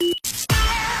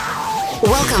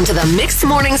Welcome to the Mixed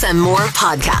Mornings and More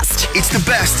podcast. It's the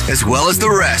best as well as the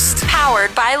rest.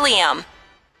 Powered by Liam.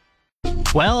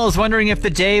 Well, I was wondering if the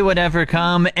day would ever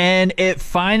come, and it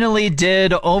finally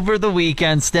did over the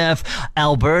weekend, Steph.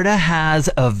 Alberta has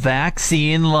a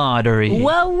vaccine lottery.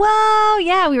 Whoa.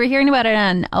 Yeah, we were hearing about it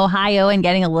on Ohio and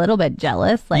getting a little bit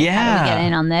jealous. Like, how do we get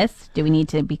in on this? Do we need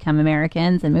to become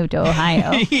Americans and move to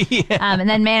Ohio? And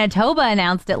then Manitoba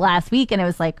announced it last week, and it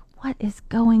was like, what is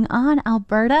going on,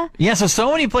 Alberta? Yeah,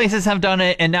 so many places have done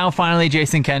it, and now finally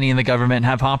Jason Kenney and the government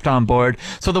have hopped on board.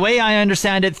 So the way I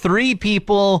understand it, 3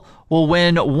 people will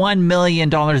win $1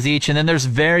 million each, and then there's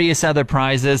various other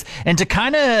prizes. And to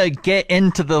kind of get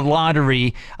into the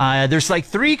lottery, there's like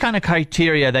 3 kind of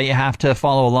criteria that you have to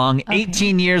follow along. Okay.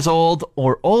 18 years old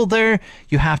or older.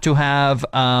 You have to have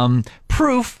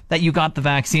proof that you got the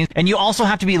vaccine, and you also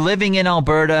have to be living in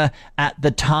Alberta at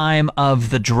the time of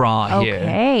the draw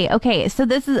here. Okay. So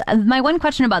this is my one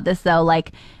question about this, though.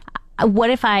 Like,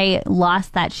 what if I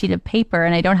lost that sheet of paper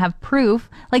and I don't have proof?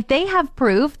 Like, they have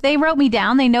proof. They wrote me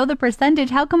down. They know the percentage.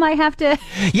 How come I have to?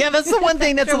 Yeah, that's the one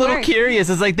thing that's a little curious.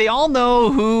 Is like they all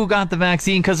know who got the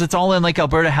vaccine because it's all in like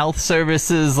Alberta Health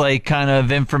Services, like kind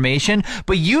of information.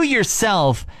 But you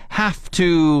yourself have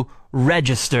to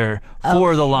register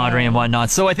for the lottery and whatnot.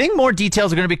 So I think more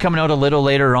details are going to be coming out a little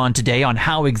later on today on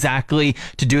how exactly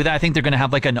to do that. I think they're going to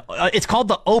have like it's called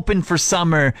the Open for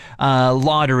Summer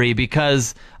lottery,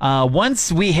 because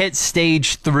once we hit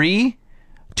stage 3,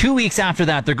 2 weeks after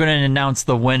that, they're going to announce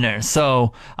the winner.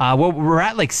 So we're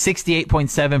at like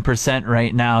 68.7%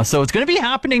 right now. So it's going to be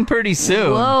happening pretty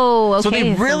soon. Whoa, okay. So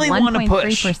they really want to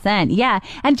push. 1.3%. Yeah.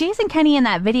 And Jason Kenney in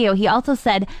that video, he also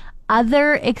said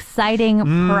other exciting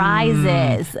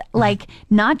prizes, like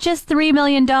not just $3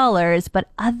 million, but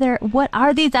what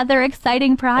are these other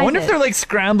exciting prizes? I wonder if they're like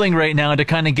scrambling right now to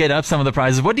kind of get up some of the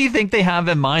prizes. What do you think they have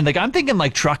in mind? Like, I'm thinking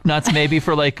like truck nuts maybe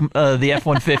for like the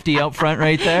F-150 out front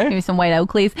right there. Maybe some white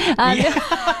Oakleys. I'm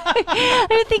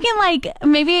thinking like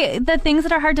maybe the things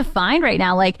that are hard to find right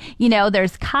now. Like,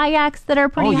 there's kayaks that are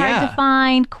pretty hard to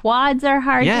find. Quads are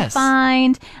hard to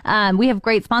find. We have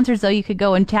great sponsors, though. You could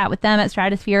go and chat with them at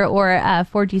Stratosphere or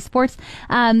 4G Sports.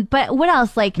 But what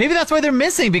else? Like, maybe that's why they're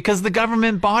missing, because the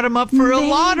government bought them up for a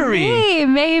lottery.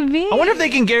 Maybe. I wonder if they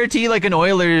can guarantee like an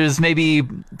Oilers maybe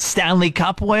Stanley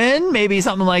Cup win, maybe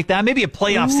something like that. Maybe a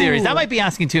playoff series. That might be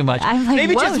asking too much. I'm like,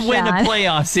 maybe just Sean. win a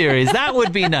playoff series. That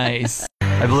would be nice.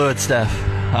 I blew it, Steph.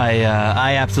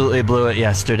 I absolutely blew it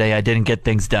yesterday. I didn't get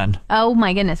things done. Oh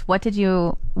my goodness. What'd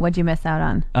you miss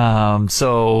out on?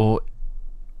 So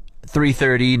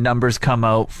 3:30 numbers come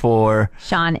out for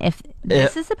Sean, if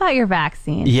this is about your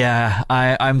vaccine. Yeah,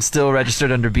 I'm still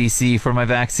registered under BC for my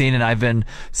vaccine, and I've been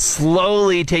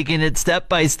slowly taking it step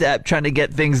by step, trying to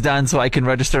get things done so I can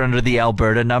register under the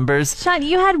Alberta numbers. Sean,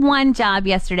 you had one job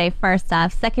yesterday, first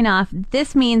off. Second off,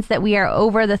 this means that we are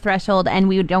over the threshold and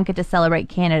we don't get to celebrate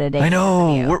Canada Day. I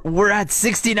know. We're at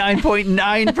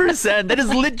 69.9%. That is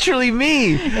literally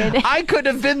me. I could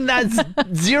have been that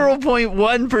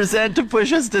 0.1% to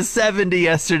push us to 70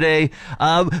 yesterday.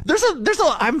 I'm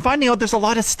finding out there's a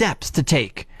lot of steps to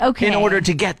take in order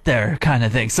to get there, kind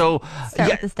of thing. So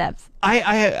start with the steps.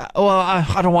 I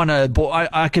don't want to.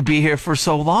 I could be here for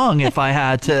so long if I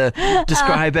had to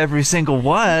describe every single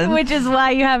one. Which is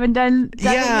why you haven't done it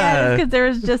yet, because there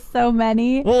was just so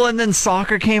many. Well, and then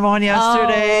soccer came on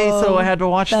yesterday, so I had to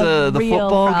watch the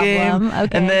football game.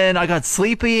 Okay. And then I got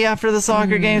sleepy after the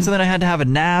soccer game, so then I had to have a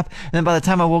nap. And then by the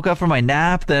time I woke up from my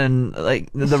nap, then like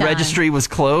the registry was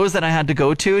closed that I had to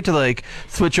go to like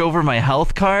switch over my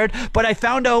health card. But I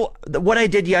found out what I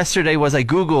did yesterday was I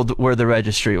Googled where the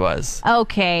registry was.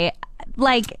 Okay.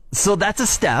 So that's a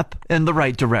step in the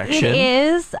right direction. It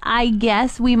is. I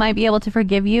guess we might be able to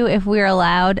forgive you if we're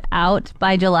allowed out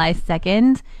by July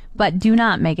 2nd, but do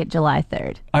not make it July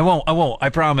 3rd. I won't. I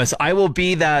promise. I will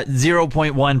be that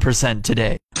 0.1%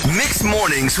 today. Mixed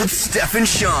Mornings with Steph and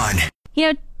Sean.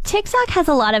 TikTok has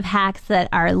a lot of hacks that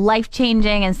are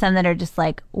life-changing and some that are just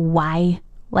like, why?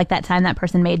 Like that time that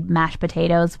person made mashed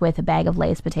potatoes with a bag of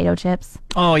Lay's potato chips.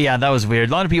 Oh, yeah, that was weird.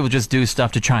 A lot of people just do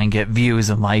stuff to try and get views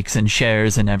and likes and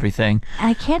shares and everything. And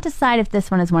I can't decide if this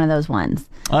one is one of those ones.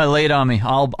 Lay it on me.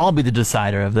 I'll be the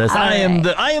decider of this. I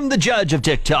am the judge of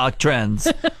TikTok trends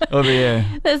over here.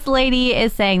 This lady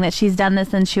is saying that she's done this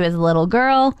since she was a little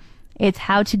girl. It's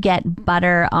how to get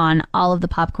butter on all of the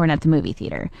popcorn at the movie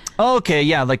theater. Okay,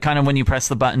 yeah, like kind of when you press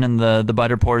the button and the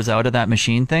butter pours out of that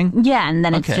machine thing? Yeah, and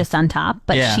then it's just on top.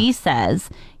 But she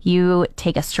says you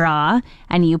take a straw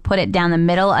and you put it down the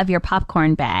middle of your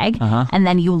popcorn bag, and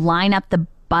then you line up the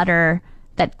butter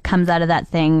that comes out of that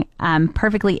thing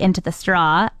perfectly into the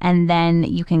straw, and then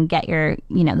you can get your,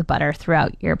 the butter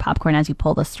throughout your popcorn as you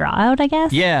pull the straw out, I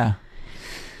guess. Yeah.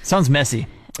 Sounds messy.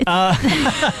 I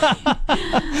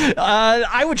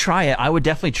would try it. I would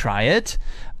definitely try it.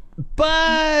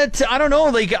 But I don't know,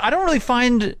 I don't really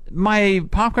find my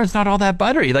popcorn's not all that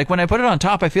buttery. Like when I put it on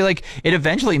top, I feel like it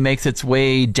eventually makes its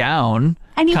way down.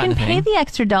 And you can pay the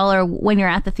extra $1 when you're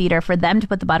at the theater for them to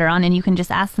put the butter on, and you can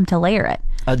just ask them to layer it.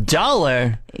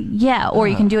 $1? Yeah, or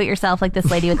you can do it yourself like this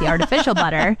lady with the artificial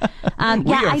butter.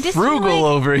 We are frugal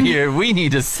over here. We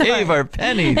need to save our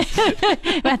pennies.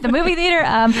 At the movie theater.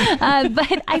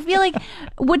 But I feel like,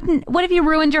 what if you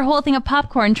ruined your whole thing of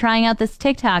popcorn trying out this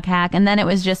TikTok hack, and then it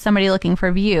was just somebody looking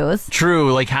for views?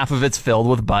 True, like half of it's filled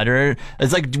with butter.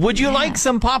 It's like, would you like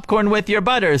some popcorn with your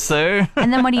butter, sir?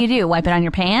 And then what do? Wipe it on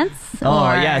your pants?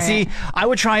 Oh, yeah. See, I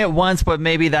would try it once, but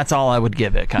maybe that's all I would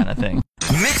give it, kind of thing.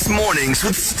 Mixed Mornings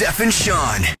with Steph and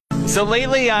Sean. So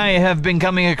lately I have been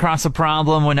coming across a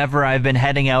problem whenever I've been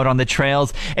heading out on the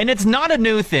trails, and it's not a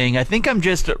new thing. I think I'm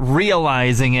just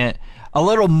realizing it a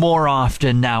little more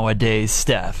often nowadays,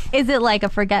 Steph. Is it like a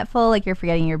forgetful, like you're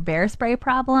forgetting your bear spray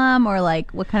problem, or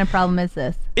like what kind of problem is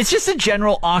this? It's just a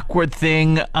general awkward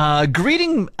thing,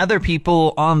 greeting other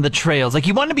people on the trails. Like,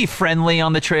 you want to be friendly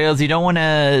on the trails. You don't want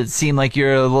to seem like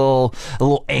you're a little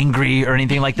angry or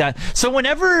anything like that. So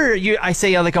whenever I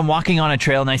say, like, I'm walking on a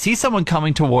trail and I see someone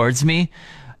coming towards me,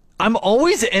 I'm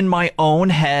always in my own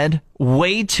head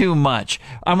way too much.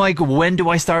 I'm like, when do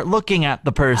I start looking at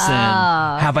the person?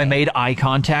 Oh, okay. Have I made eye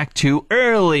contact too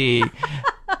early?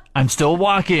 I'm still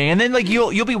walking. And then, like,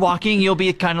 you'll be walking, you'll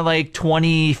be kind of like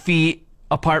 20 feet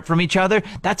apart from each other.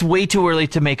 That's way too early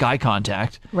to make eye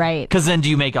contact. Right. Because then do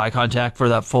you make eye contact for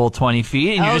that full 20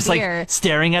 feet? And you're just like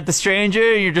staring at the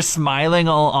stranger, and you're just smiling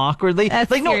all awkwardly.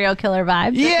 That's like serial killer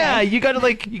vibes. Yeah, okay. you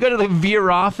gotta veer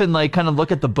off and like kind of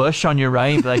look at the bush on your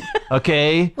right. Like,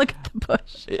 okay. Look at the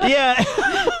bush. Yeah.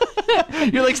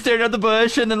 You're like staring at the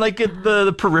bush, and then like at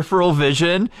the peripheral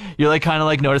vision, you're like kind of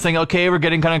like noticing, okay, we're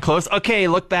getting kind of close. Okay,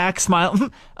 look back, smile.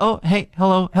 Oh, hey,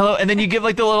 hello. And then you give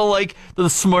like the little like the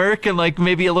smirk and like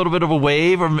maybe a little bit of a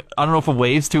wave, or I don't know if a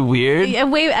wave's too weird. Yeah,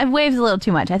 wave's a little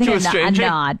too much. I think a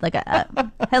nod, like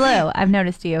a hello, I've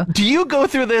noticed you. Do you go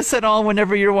through this at all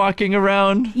whenever you're walking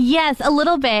around? Yes, a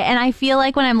little bit. And I feel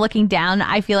like when I'm looking down,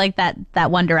 I feel like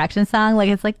that One Direction song, like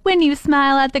it's like when you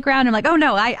smile at the ground, I'm like, oh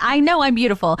no, I know I'm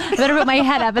beautiful. I better put my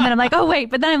head up, and then I'm like, oh wait,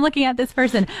 but then I'm looking at this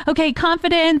person. Okay,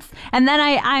 confidence, and then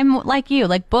I'm like you,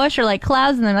 like bush or like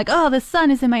clouds, and I'm like, oh, the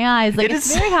sun is in my eyes. Like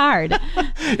it's very hard.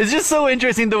 It's just so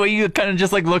interesting the way you kind of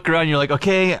just like look around. You're like,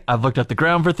 okay, I've looked at the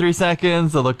ground for 3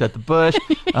 seconds. I looked at the bush.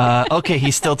 Okay,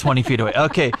 he's still 20 feet away.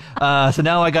 Okay, so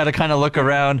now I got to kind of look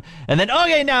around, and then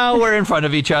okay, now we're in front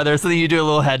of each other. So then you do a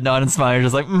little head nod and smile. You're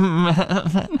just like,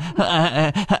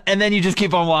 and then you just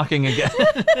keep on walking again.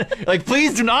 Like,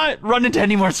 please do not run into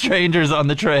any more strangers on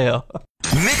the trail.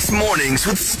 Mixed Mornings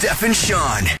with Steph and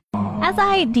Sean. As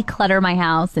I declutter my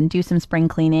house and do some spring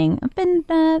cleaning, I've been,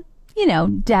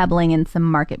 dabbling in some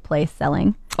marketplace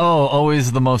selling. Oh,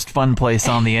 always the most fun place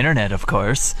on the internet, of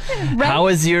course. Right. How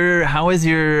is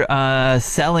your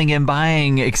selling and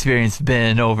buying experience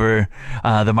been over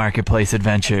the marketplace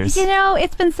adventures?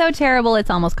 It's been so terrible, it's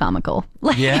almost comical.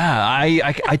 Yeah,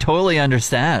 I totally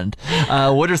understand.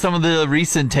 What are some of the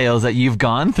recent tales that you've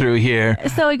gone through here?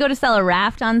 So we go to sell a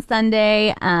raft on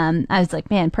Sunday. I was like,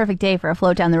 man, perfect day for a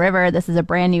float down the river. This is a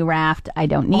brand new raft. I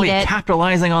don't need it.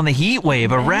 Capitalizing on the heat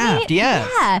wave, a raft, yes.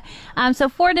 Yeah. So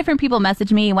 4 different people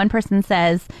message me. One person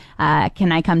says,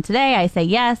 can I come today? I say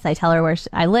yes. I tell her where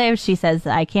I live. She says,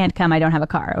 I can't come. I don't have a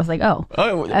car. I was like, oh,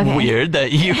 okay. Weird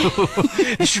that you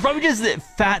she probably just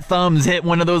fat thumbs hit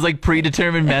one of those like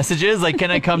predetermined messages. Like, can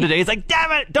I come today? It's like,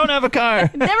 damn it, don't have a car.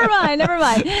 Never mind.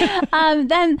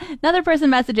 Then another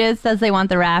person messages, says they want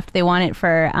the raft. They want it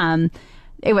for,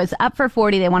 it was up for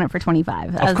 40. They want it for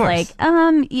 25. I was like,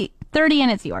 30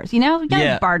 and it's yours. You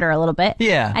gotta barter a little bit.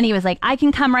 Yeah. And he was like, I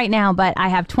can come right now, but I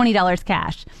have $20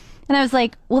 cash. And I was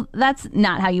like, well, that's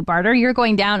not how you barter. You're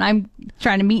going down. I'm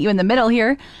trying to meet you in the middle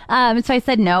here. So I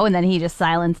said no, and then he just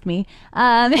silenced me.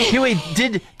 Hey, wait,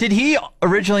 did he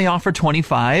originally offer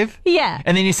 25? Yeah.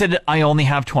 And then you said, I only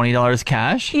have $20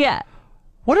 cash? Yeah.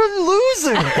 What a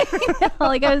loser!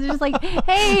 I was just like,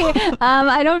 hey,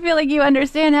 I don't feel like you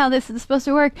understand how this is supposed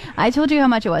to work. I told you how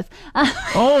much it was.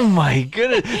 Oh my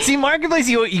goodness. See, marketplace,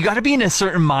 you got to be in a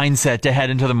certain mindset to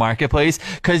head into the marketplace,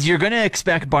 because you're going to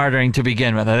expect bartering to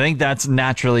begin with. I think that's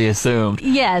naturally assumed.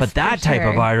 Yes, but that type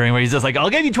of bartering where he's just like, I'll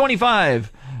give you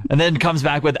 25. And then comes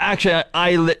back with, actually,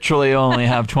 I literally only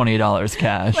have $20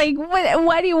 cash. Like,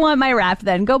 why do you want my raft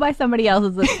then? Go buy somebody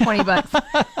else's at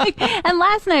 $20. And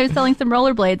last night I was selling some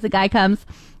rollerblades. The guy comes,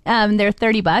 they're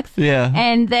 $30. Yeah.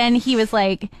 And then he was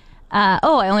like, I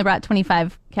only brought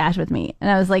 25 cash with me.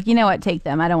 And I was like, you know what? Take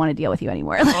them. I don't want to deal with you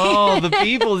anymore. Oh, the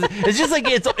people. It's just like,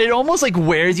 it almost like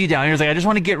wears you down. You're like, I just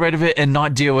want to get rid of it and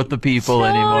not deal with the people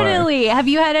anymore. Totally. Have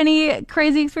you had any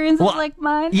crazy experiences like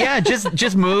mine? Yeah,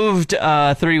 just moved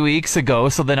 3 weeks ago.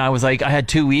 So then I was like, I had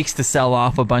 2 weeks to sell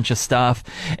off a bunch of stuff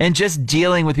and just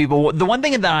dealing with people. The one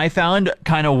thing that I found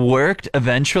kind of worked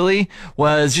eventually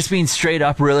was just being straight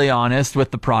up really honest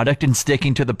with the product and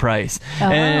sticking to the price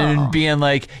and being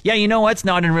like, yeah, you know what? It's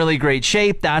not in really great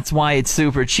shape. That's why it's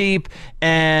super cheap,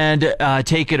 and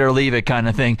take it or leave it kind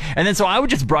of thing. And then so I would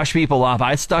just brush people off.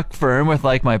 I stuck firm with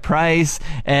like my price,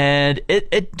 and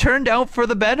it turned out for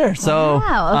the better. So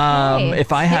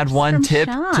if I had one tip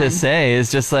to say,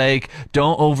 is just like,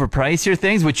 don't overprice your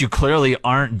things, which you clearly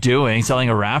aren't doing, selling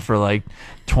a raft for like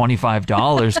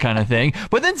 $25 kind of thing,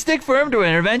 but then stick firm to it,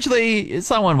 and eventually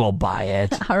someone will buy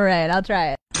it. All right, I'll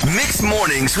try it. Mixed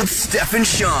Mornings with Steph and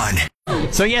Sean.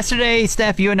 So yesterday,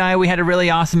 Steph, you and I, we had a really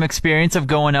awesome experience of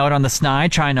going out on the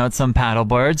Sny, trying out some paddle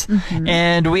boards.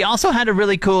 And we also had a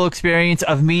really cool experience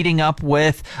of meeting up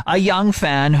with a young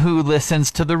fan who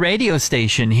listens to the radio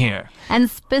station here. And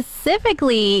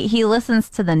specifically, he listens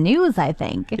to the news, I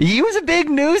think. He was a big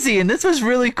newsie, and this was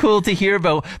really cool to hear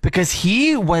about because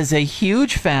he was a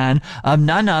huge fan of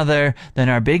none other than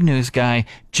our big news guy,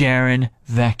 Jaron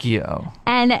Vecchio.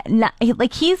 And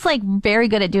he's like very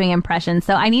good at doing impressions.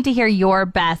 So I need to hear your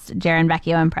best Jaron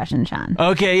Vecchio impression, Sean.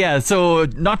 Okay, yeah. So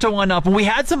not to one up, we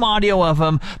had some audio of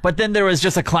him, but then there was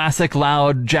just a classic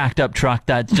loud jacked up truck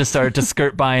that just started to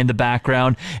skirt by in the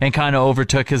background and kind of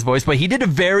overtook his voice. But he did a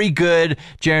very good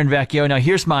Jaron Vecchio. Now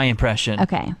here's my impression.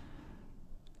 Okay.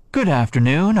 Good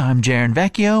afternoon. I'm Jaron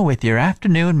Vecchio with your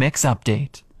afternoon mix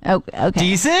update. Oh, okay.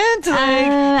 Decent?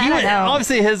 I don't know.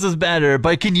 Obviously his was better,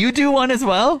 but can you do one as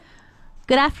well?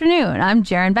 Good afternoon. I'm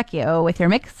Jaron Vecchio with your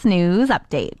Mixed News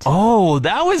update. Oh,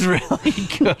 that was really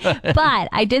good. But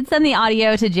I did send the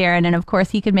audio to Jaron, and of course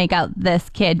he could make out this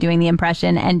kid doing the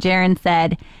impression, and Jaron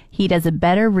said he does a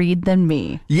better read than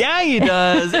me. Yeah, he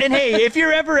does. And hey, if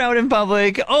you're ever out in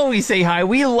public, always say hi.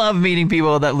 We love meeting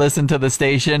people that listen to the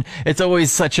station. It's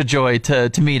always such a joy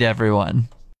to meet everyone.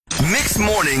 Mixed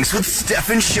Mornings with Steph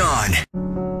and Sean.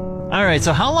 All right,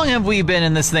 so how long have we been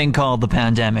in this thing called the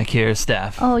pandemic here,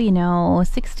 Steph? Oh,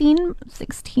 16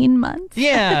 months.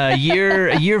 Yeah,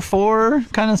 year 4,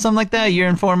 kind of something like that, 1 year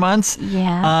and 4 months.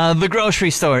 Yeah. The grocery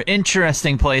store,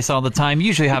 interesting place all the time.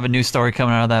 Usually have a new story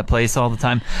coming out of that place all the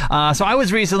time. So I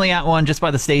was recently at one just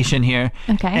by the station here.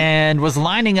 Okay. And was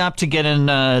lining up to get in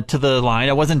to the line.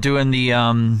 I wasn't doing the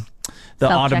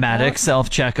automatic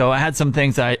self-checkout. I had some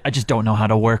things I just don't know how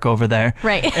to work over there.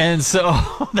 Right. And so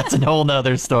that's a whole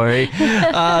nother story. So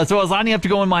I was lining up to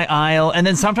go in my aisle. And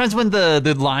then sometimes when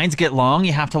the lines get long,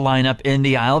 you have to line up in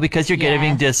the aisle because you're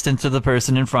giving distance to the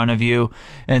person in front of you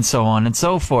and so on and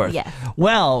so forth. Yes.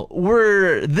 Well,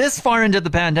 we're this far into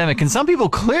the pandemic and some people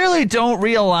clearly don't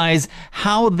realize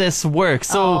how this works.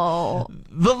 So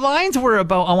the lines were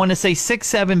about, I want to say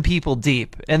 6-7 people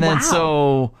deep. And then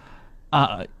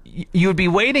you would be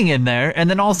waiting in there, and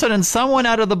then all of a sudden someone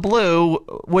out of the blue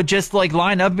would just like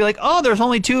line up and be like, oh, there's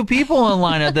only 2 people in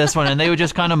line at this one, and they would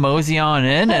just kind of mosey on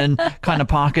in and kind of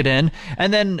pocket in.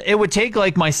 And then it would take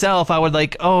like myself, I would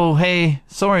like, oh, hey,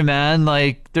 sorry, man,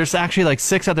 like there's actually like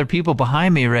 6 other people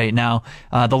behind me right now.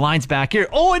 The line's back here.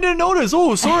 Oh, I didn't notice.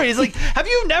 Oh, sorry. It's like, have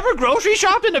you never grocery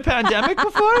shopped in a pandemic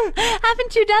before?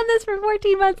 Haven't you done this for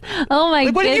 14 months? Oh my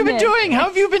goodness. What have you been doing? How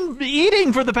have you been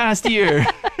eating for the past year?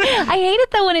 I hate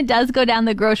it though when it does go down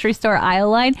the grocery store aisle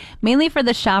line, mainly for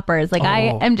the shoppers. Like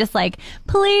I am just like,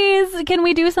 please, can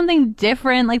we do something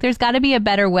different? Like there's got to be a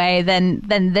better way than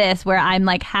this, where I'm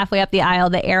like halfway up the aisle,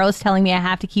 the arrow's telling me I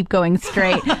have to keep going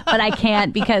straight, but I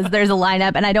can't because there's a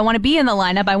lineup and I don't want to be in the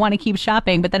lineup. I want to keep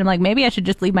shopping, but then I'm like, maybe I should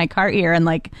just leave my cart here and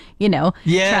like,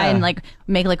 try and like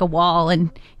make like a wall and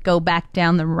go back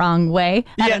down the wrong way.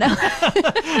 I don't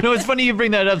know. No, it's funny you bring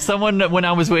that up. Someone, when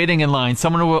I was waiting in line,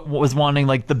 someone was wanting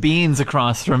like the beans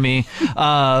across from me.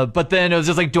 But then it was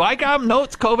just like, do I grab them? No,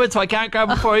 it's COVID, so I can't grab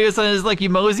them for you. So it's like you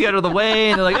mosey out of the way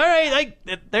and they're like, all right, like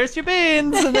there's your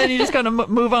beans. And then you just kind of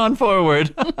move on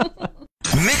forward.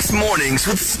 Mixed Mornings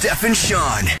with Steph and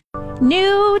Sean.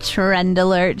 New trend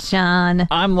alert, Sean.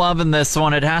 I'm loving this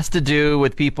one. It has to do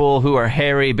with people who are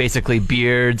hairy, basically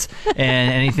beards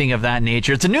and anything of that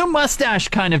nature. It's a new mustache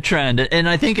kind of trend, and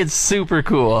I think it's super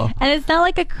cool. And it's not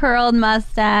like a curled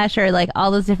mustache or like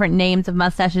all those different names of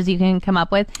mustaches you can come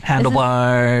up with.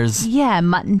 Handlebars.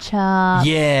 Mutton chop.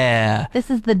 Yeah.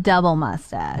 This is the double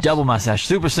mustache. Double mustache.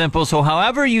 Super simple. So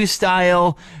however you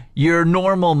style your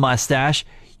normal mustache,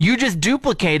 you just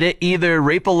duplicate it either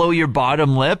right below your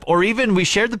bottom lip, or even we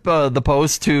shared the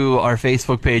post to our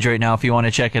Facebook page right now if you want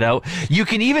to check it out. You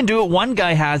can even do it. One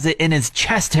guy has it in his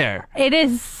chest hair. It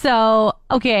is so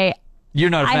okay.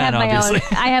 You're not a fan, obviously.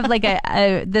 I have like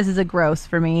this is a gross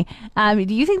for me.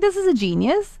 Do you think this is a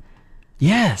genius?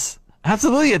 Yes.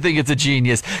 Absolutely, I think it's a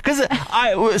genius. Because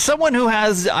someone who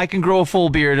I can grow a full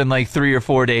beard in like 3 or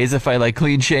 4 days if I like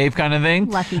clean shave kind of thing.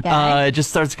 Lucky guy. It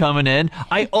just starts coming in.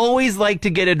 I always like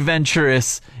to get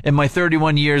adventurous in my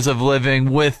 31 years of living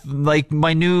with like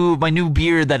my new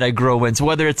beard that I grow in. So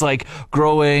whether it's like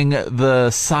growing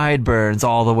the sideburns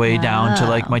all the way down to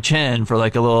like my chin for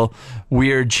like a little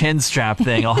weird chin strap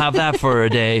thing, I'll have that for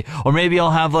a day. Or maybe I'll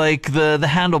have like the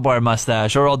handlebar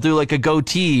mustache, or I'll do like a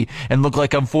goatee and look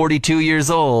like I'm 42 years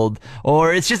old.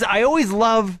 Or it's just, I always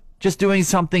love just doing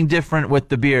something different with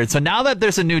the beard. So now that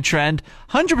there's a new trend,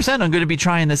 100% I'm going to be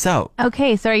trying this out.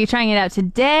 Okay, so are you trying it out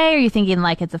today? Are you thinking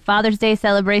like it's a Father's Day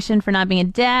celebration for not being a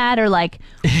dad, or like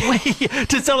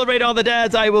to celebrate all the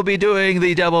dads, I will be doing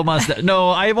the double mustache. No,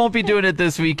 I won't be doing it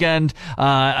this weekend.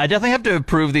 I definitely have to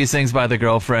approve these things by the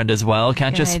girlfriend as well.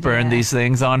 Can't just spurn these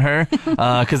things on her,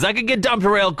 because I could get dumped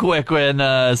real quick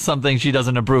when something she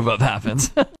doesn't approve of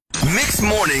happens. Mixed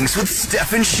Mornings with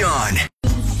Steph and Sean.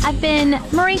 I've been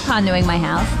Marie Kondoing my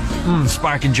house.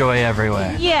 Spark and joy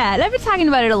everywhere. Yeah, and I've been talking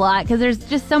about it a lot because there's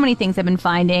just so many things I've been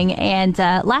finding. And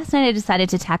last night I decided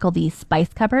to tackle the spice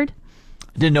cupboard.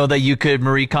 Didn't know that you could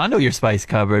Marie Kondo your spice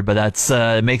cupboard, but that's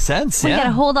it makes sense. You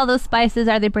gotta hold all those spices.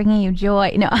 Are they bringing you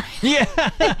joy? No. Yeah.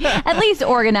 At least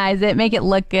organize it, make it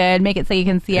look good, make it so you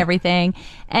can see everything.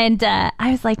 And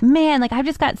I was like, man, like I've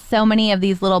just got so many of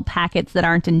these little packets that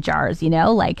aren't in jars, you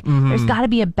know? Like there's got to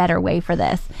be a better way for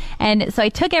this. And so I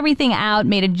took everything out,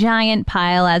 made a giant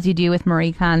pile as you do with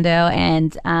Marie Kondo,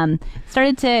 and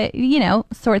started to,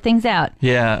 sort things out.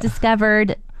 Yeah.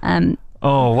 Discovered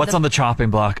what's on the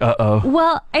chopping block? Uh-oh.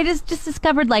 Well, I just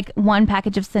discovered like one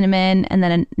package of cinnamon and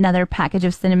then another package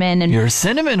of cinnamon. And you're a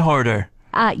cinnamon hoarder.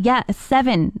 Yeah,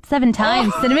 seven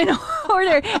times cinnamon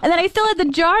hoarder. And then I still had the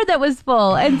jar that was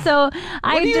full. And so what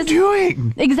are you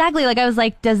doing? Exactly. Like I was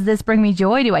like, does this bring me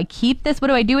joy? Do I keep this? What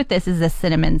do I do with this? Is this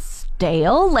cinnamon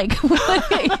stale? Like,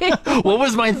 what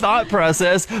was my thought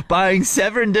process buying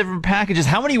 7 different packages?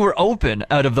 How many were open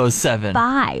out of those 7?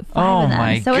 5 oh of them.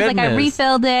 My so goodness. It's like I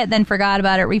refilled it, then forgot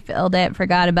about it, refilled it,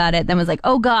 forgot about it, then was like,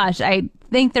 oh gosh, I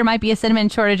think there might be a cinnamon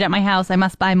shortage at my house. I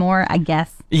must buy more, I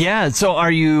guess. Yeah, so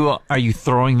are you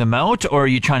throwing them out, or are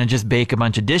you trying to just bake a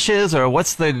bunch of dishes, or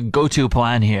what's the go-to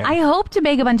plan here? I hope to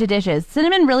bake a bunch of dishes.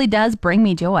 Cinnamon really does bring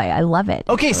me joy. I love it.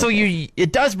 Okay, so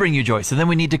it does bring you joy. So then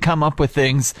we need to come up with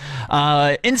things.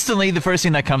 Instantly, the first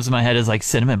thing that comes to my head is like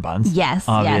cinnamon buns. Yes,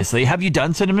 obviously. Yes. Have you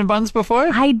done cinnamon buns before?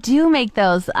 I do make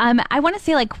those. I want to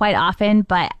say like quite often,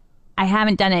 but I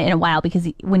haven't done it in a while because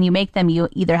when you make them, you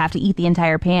either have to eat the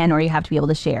entire pan or you have to be able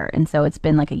to share. And so it's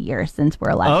been like a year since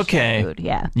we're allowed to share food.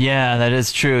 Yeah. Yeah, that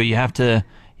is true. You have to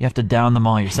down them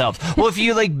all yourself. Well, if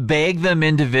you like bag them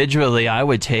individually, I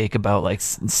would take about like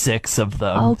 6 of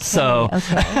them. Okay.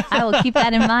 I will keep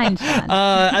that in mind, Sean.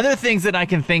 Other things that I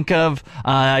can think of,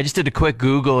 I just did a quick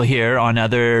Google here on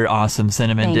other awesome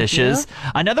cinnamon dishes.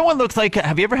 Another one looks like,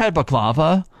 have you ever had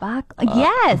baklava?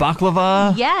 Yes.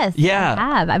 Baklava? Yes. Yeah.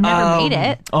 I have. I've never made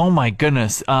it. Oh my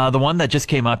goodness. The one that just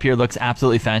came up here looks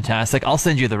absolutely fantastic. I'll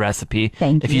send you the recipe.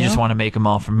 Thank you. If you just want to make them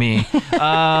all for me.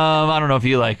 I don't know if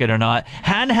you like it or not.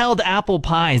 Handheld apple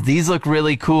pies. These look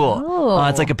really cool. Oh.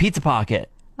 It's like a pizza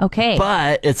pocket. Okay.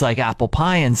 But it's like apple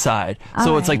pie inside.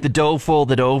 So it's like the dough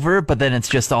folded over, but then it's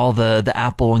just all the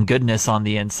apple and goodness on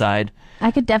the inside. I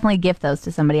could definitely gift those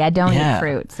to somebody. I don't eat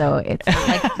fruit, so it's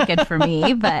not like good for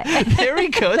me, but there we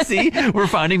go. See, we're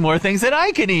finding more things that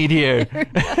I can eat here.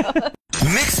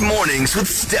 Mixed Mornings with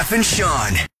Steph and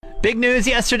Sean. Big news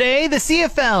yesterday, the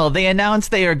CFL, they announced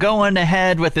they are going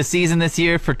ahead with the season this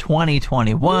year for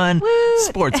 2021. Woo!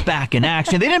 Sports back in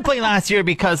action. They didn't play last year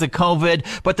because of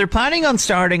COVID, but they're planning on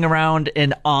starting around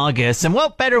in August. And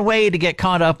what better way to get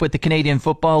caught up with the Canadian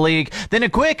Football League than a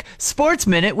quick Sports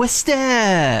Minute with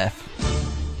Steph?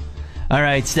 All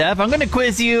right, Steph, I'm going to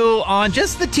quiz you on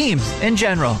just the teams in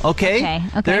general, okay?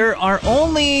 Okay. There are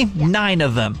only 9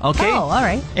 of them, okay? Oh, all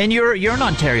right. And you're an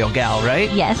Ontario gal,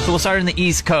 right? Yes. So we'll start in the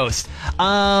East Coast.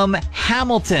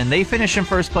 Hamilton, they finished in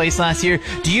first place last year.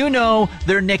 Do you know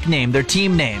their nickname, their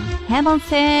team name?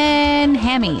 Hamilton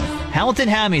Hammies. Hamilton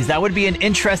Hammies. That would be an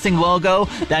interesting logo.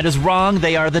 That is wrong.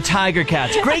 They are the Tiger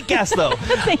Cats. Great guess, though.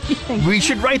 Thank you. We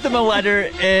should write them a letter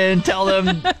and tell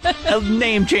them a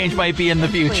name change might be in the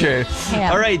future.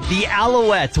 Yeah. All right, the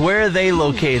Alouettes. Where are they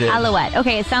located? Alouette.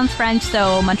 Okay, it sounds French,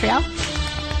 so Montreal.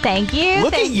 Thank you.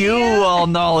 Look at you, all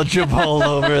knowledgeable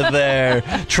over there.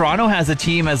 Toronto has a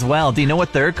team as well. Do you know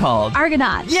what they're called?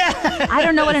 Argonauts. Yeah. I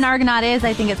don't know what an Argonaut is.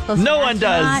 I think it's close to No an one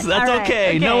does. astronaut. That's All right,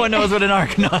 okay. No one knows what an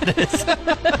Argonaut is.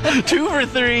 2 for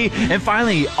 3. And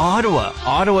finally, Ottawa.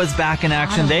 Ottawa's back in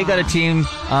action. They got a team.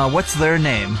 What's their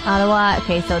name? Ottawa.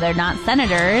 Okay, so they're not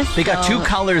Senators. They got so 2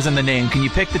 colors in the name. Can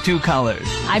you pick the 2 colors?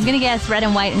 I'm going to guess red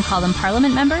and white and call them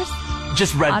Parliament members.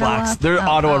 Just Red Ottawa? Blacks. They're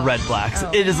Ottawa Red Blacks.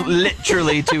 It is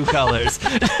literally 2 colors.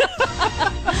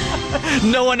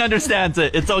 No one understands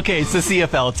it. It's okay. It's the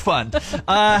CFL. It's fun.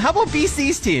 How about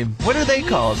BC's team? What are they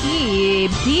called?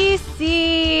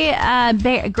 BC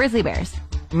Grizzly Bears.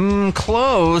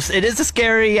 Close. It is a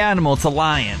scary animal. It's a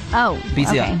lion. Oh,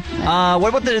 BC. okay. What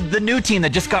about the new team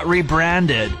that just got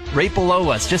rebranded? Right below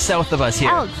us, just south of us here.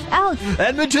 Elks.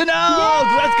 Edmonton Elks!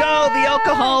 Yay! Let's go! The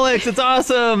Alcoholics! It's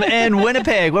awesome! And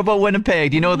Winnipeg. What about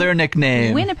Winnipeg? Do you know their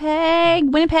nickname?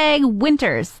 Winnipeg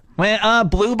Winters.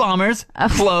 Blue Bombers.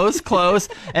 Close.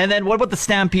 And then what about the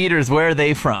Stampeders? Where are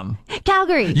they from?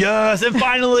 Calgary. Yes, and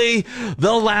finally,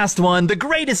 the last one, the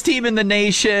greatest team in the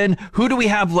nation. Who do we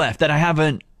have left that I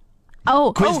haven't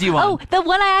quizzed you on? Oh, the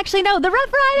one I actually know, the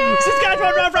Rough Riders.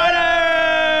 Saskatchewan Rough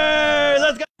Riders!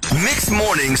 Let's go! Mixed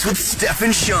Mornings with Steph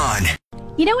and Sean.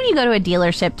 You know when you go to a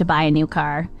dealership to buy a new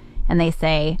car and they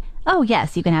say, oh,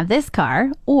 yes, you can have this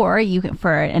car, or you can,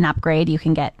 for an upgrade, you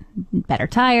can get better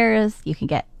tires, you can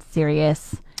get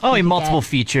serious. Multiple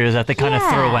features that they kind of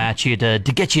throw at you to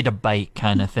get you to bite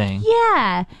kind of thing.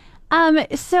 Yeah.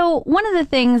 So one of the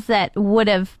things that would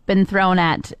have been thrown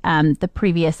at the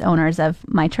previous owners of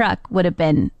my truck would have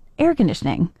been air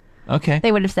conditioning. Okay.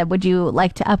 They would have said, would you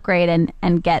like to upgrade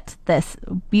and get this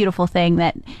beautiful thing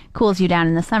that cools you down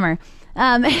in the summer?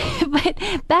 But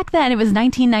back then it was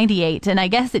 1998, and I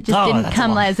guess it just didn't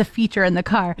come as a feature in the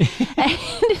car.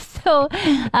 And so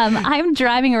I'm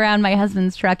driving around my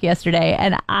husband's truck yesterday,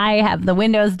 and I have the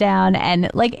windows down, and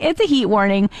like it's a heat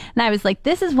warning. And I was like,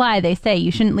 this is why they say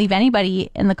you shouldn't leave anybody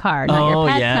in the car, not your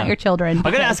pets, not your children.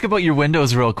 I'm gonna ask about your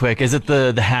windows real quick. Is it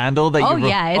the handle that you?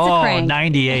 Yeah, it's a crank.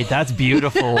 98. That's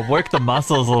beautiful. Work the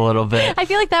muscles a little bit. I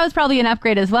feel like that was probably an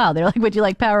upgrade as well. They're like, would you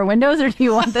like power windows or do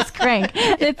you want this crank?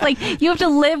 It's like you have to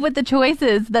live with the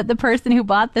choices that the person who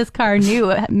bought this car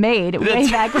made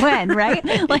way back when, right?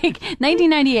 Like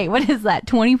 1998. What is that?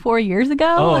 24 years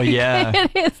ago? Oh, like, yeah.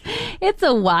 It's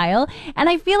a while. And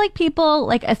I feel like people,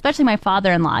 like especially my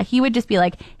father-in-law, he would just be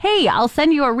like, hey, I'll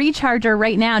send you a recharger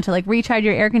right now to like recharge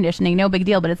your air conditioning. No big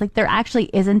deal. But it's like there actually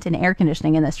isn't an air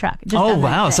conditioning in this truck. It just doesn't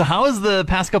wow. exist. So how has the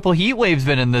past couple heat waves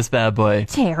been in this bad boy?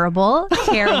 Terrible.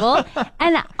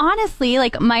 And honestly,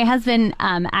 like my husband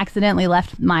accidentally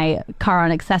left my car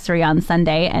on accessory on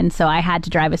Sunday, and so I had to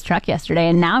drive his truck yesterday,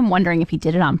 and now I'm wondering if he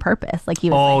did it on purpose. Like he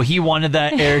was he wanted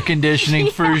that air conditioning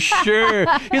for sure.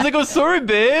 He's like, oh, sorry,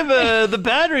 babe, the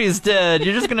battery's dead.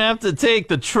 You're just gonna have to take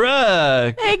the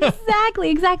truck.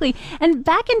 Exactly. And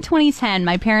back in 2010,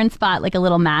 my parents bought like a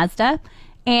little Mazda,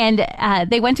 and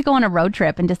they went to go on a road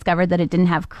trip and discovered that it didn't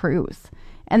have cruise,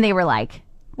 and they were like,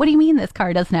 what do you mean this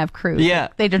car doesn't have cruise? Yeah.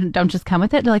 They don't just come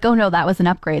with it? They're like, oh, no, that was an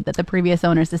upgrade that the previous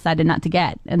owners decided not to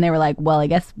get. And they were like, well, I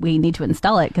guess we need to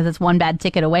install it because it's one bad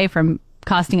ticket away from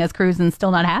costing us cruise and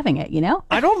still not having it, you know?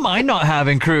 I don't mind not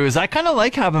having cruise. I kind of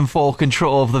like having full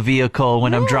control of the vehicle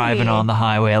when I'm driving on the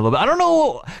highway a little bit. I don't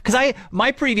know, because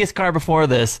my previous car before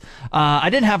this,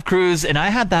 I didn't have cruise, and I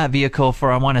had that vehicle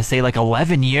for, I want to say, like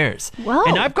 11 years. Whoa.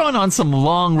 And I've gone on some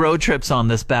long road trips on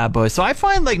this bad boy. So I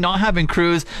find like not having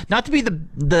cruise not to be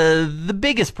the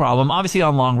biggest problem. Obviously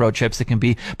on long road trips it can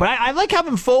be, but I like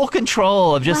having full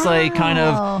control of just like kind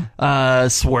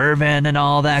of swerving and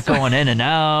all that, going in and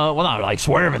out. Well, not like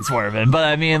swerving, but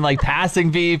I mean like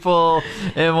passing people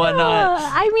and whatnot.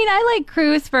 I mean, I like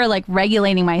cruise for like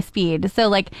regulating my speed. So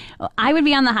like I would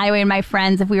be on the highway and my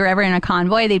friends, if we were ever in a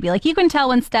convoy, they'd be like, you can tell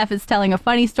when Steph is telling a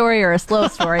funny story or a slow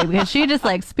story because she just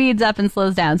like speeds up and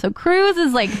slows down. So cruise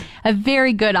is like a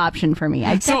very good option for me.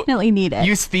 I definitely need it.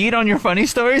 You speed on your funny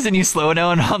stories and you slow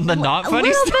down on the not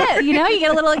funny stories? A little bit, you know, you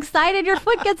get a little excited, your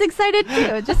foot gets excited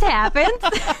too. It just happens.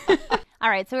 All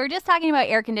right, so we were just talking about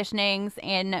air conditionings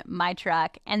in my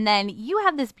truck, and then you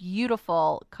have this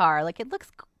beautiful car. Like, it looks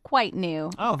quite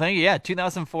new. Oh, thank you. Yeah,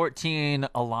 2014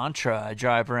 Elantra. I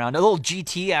drive around. A little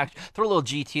GT, throw a little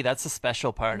GT. That's the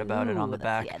special part about it on the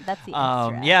back. That's the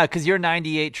extra. Yeah, because your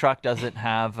 98 truck doesn't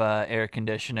have air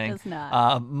conditioning. Does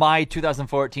not. My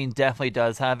 2014 definitely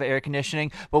does have air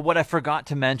conditioning, but what I forgot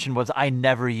to mention was I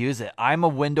never use it. I'm a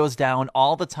windows down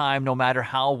all the time, no matter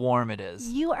how warm it is.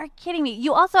 You are kidding me.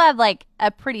 You also have like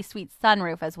a pretty sweet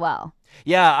sunroof as well.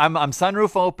 Yeah, I'm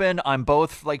sunroof open. I'm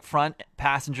both like front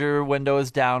passenger windows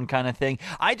down kind of thing.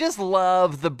 I just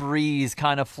love the breeze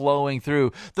kind of flowing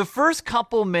through. The first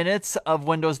couple minutes of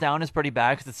windows down is pretty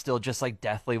bad because it's still just like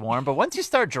deathly warm. But once you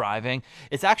start driving,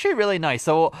 it's actually really nice.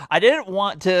 So I didn't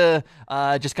want to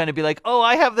just kind of be like, oh,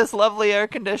 I have this lovely air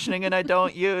conditioning and I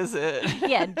don't use it.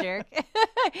 Yeah, jerk.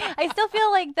 I still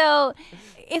feel like though,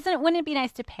 wouldn't it be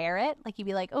nice to pair it? Like you'd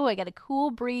be like, oh, I got a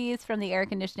cool breeze from the air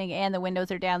conditioning and the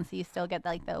windows are down, so you still get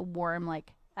like the warm,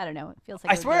 like, I don't know, it feels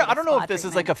like I swear, I don't know if this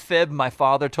is like a fib my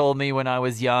father told me when I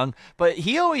was young, but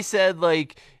he always said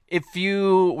like if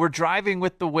you were driving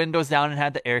with the windows down and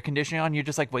had the air conditioning on, you're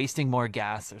just like wasting more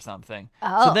gas or something.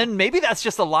 Oh. So then maybe that's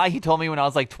just a lie he told me when I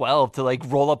was like 12 to like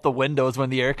roll up the windows when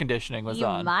the air conditioning was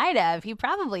on. You might have. He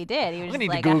probably did. He was I need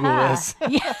like, to Google aha. this.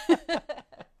 Yeah.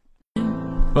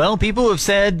 Well, people have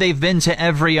said they've been to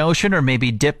every ocean or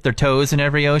maybe dipped their toes in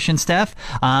every ocean, Steph.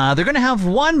 They're going to have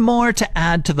one more to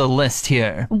add to the list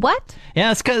here. What?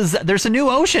 Yeah, it's because there's a new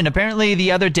ocean. Apparently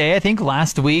the other day, I think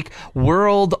last week,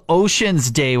 World Oceans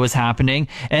Day was happening.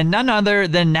 And none other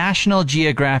than National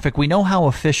Geographic. We know how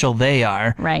official they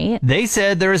are. Right. They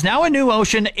said there is now a new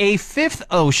ocean, a fifth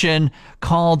ocean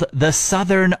called the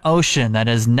Southern Ocean. That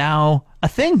is now a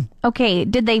thing. Okay,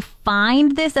 did they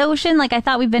find this ocean? Like, I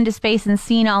thought we've been to space and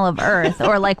seen all of Earth.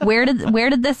 Or like, where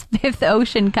did this fifth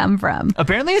ocean come from?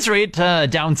 Apparently it's right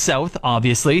down south,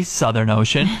 obviously, Southern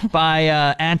Ocean, by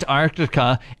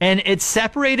Antarctica. And it's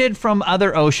separated from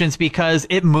other oceans because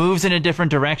it moves in a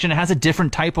different direction. It has a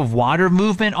different type of water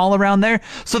movement all around there.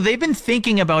 So they've been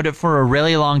thinking about it for a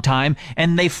really long time.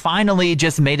 And they finally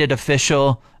just made it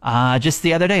official just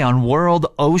the other day on World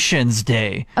Oceans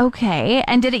Day. Okay,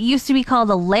 and did it used to be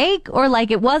called a lake, or like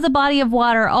it was a body of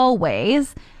water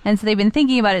always? And so they've been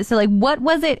thinking about it. So like, what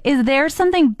was it? Is there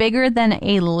something bigger than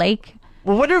a lake?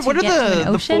 Well, what are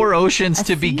the four oceans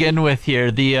to begin with here?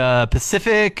 The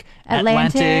Pacific,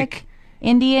 Atlantic,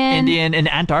 Indian,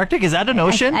 and Antarctic. Is that an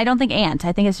ocean? I don't think I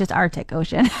think it's just Arctic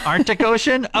Ocean. Arctic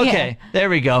Ocean? Okay, yeah. There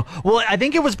we go. Well, I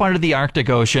think it was part of the Arctic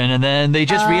Ocean, and then they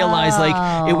just realized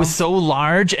like it was so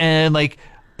large and like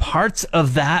parts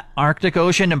of that Arctic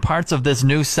Ocean and parts of this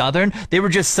new Southern, they were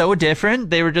just so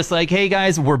different. They were just like, hey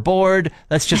guys, we're bored.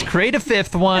 Let's just create a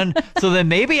fifth one. So then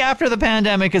maybe after the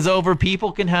pandemic is over,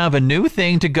 people can have a new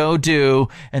thing to go do,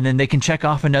 and then they can check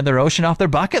off another ocean off their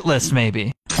bucket list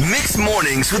maybe. Mixed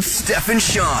Mornings with Steph and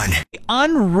Sean.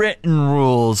 Unwritten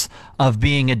rules of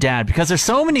being a dad, because there's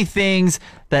so many things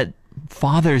that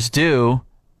fathers do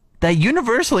that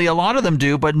universally a lot of them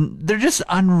do, but they're just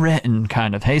unwritten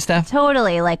kind of. Hey, Steph?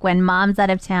 Totally. Like when mom's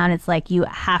out of town, it's like you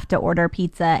have to order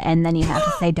pizza and then you have to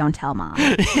say, don't tell mom.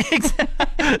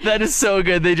 That is so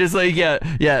good. They just like,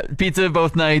 yeah, pizza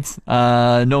both nights.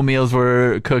 No meals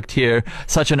were cooked here.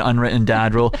 Such an unwritten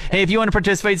dad rule. Hey, if you want to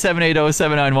participate,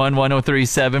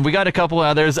 780-791-1037. We got a couple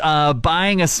others.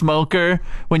 Buying a smoker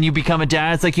when you become a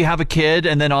dad. It's like you have a kid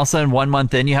and then all of a sudden 1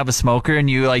 month in you have a smoker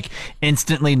and you like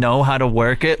instantly know how to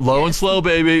work it. Low and slow,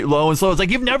 baby. Low and slow. It's like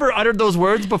you've never uttered those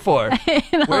words before.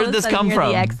 Where did this come you're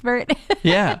from? The expert.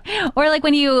 Yeah. Or like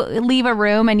when you leave a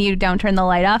room and you don't turn the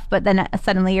light off, but then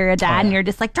suddenly you're a dad and you're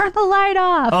just like, turn the light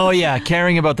off. Oh yeah,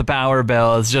 caring about the power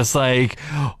bill is just like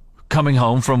coming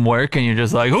home from work and you're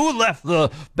just like, who left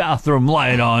the bathroom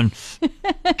light on?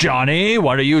 Johnny,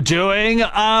 what are you doing?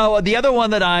 The other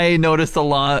one that I noticed a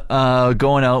lot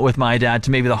going out with my dad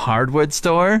to maybe the hardwood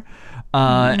store.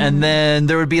 And then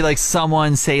there would be like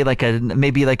someone, say like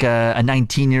maybe like a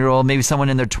 19-year-old, maybe someone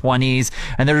in their 20s,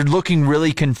 and they're looking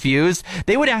really confused.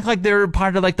 They would act like they're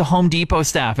part of like the Home Depot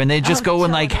staff, and they'd just go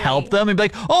and like help them and be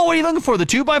like, oh, what are you looking for? The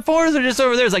 2x4s are just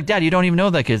over there. It's like, Dad, you don't even know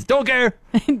that kids. Don't care.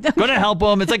 Gonna help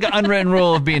them. It's like an unwritten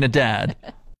rule of being a dad.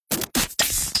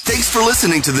 Thanks for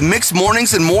listening to the Mixed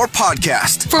Mornings and More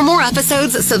podcast. For more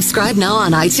episodes, subscribe now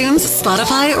on iTunes,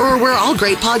 Spotify, or where all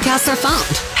great podcasts are found.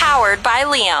 Powered by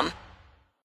Liam.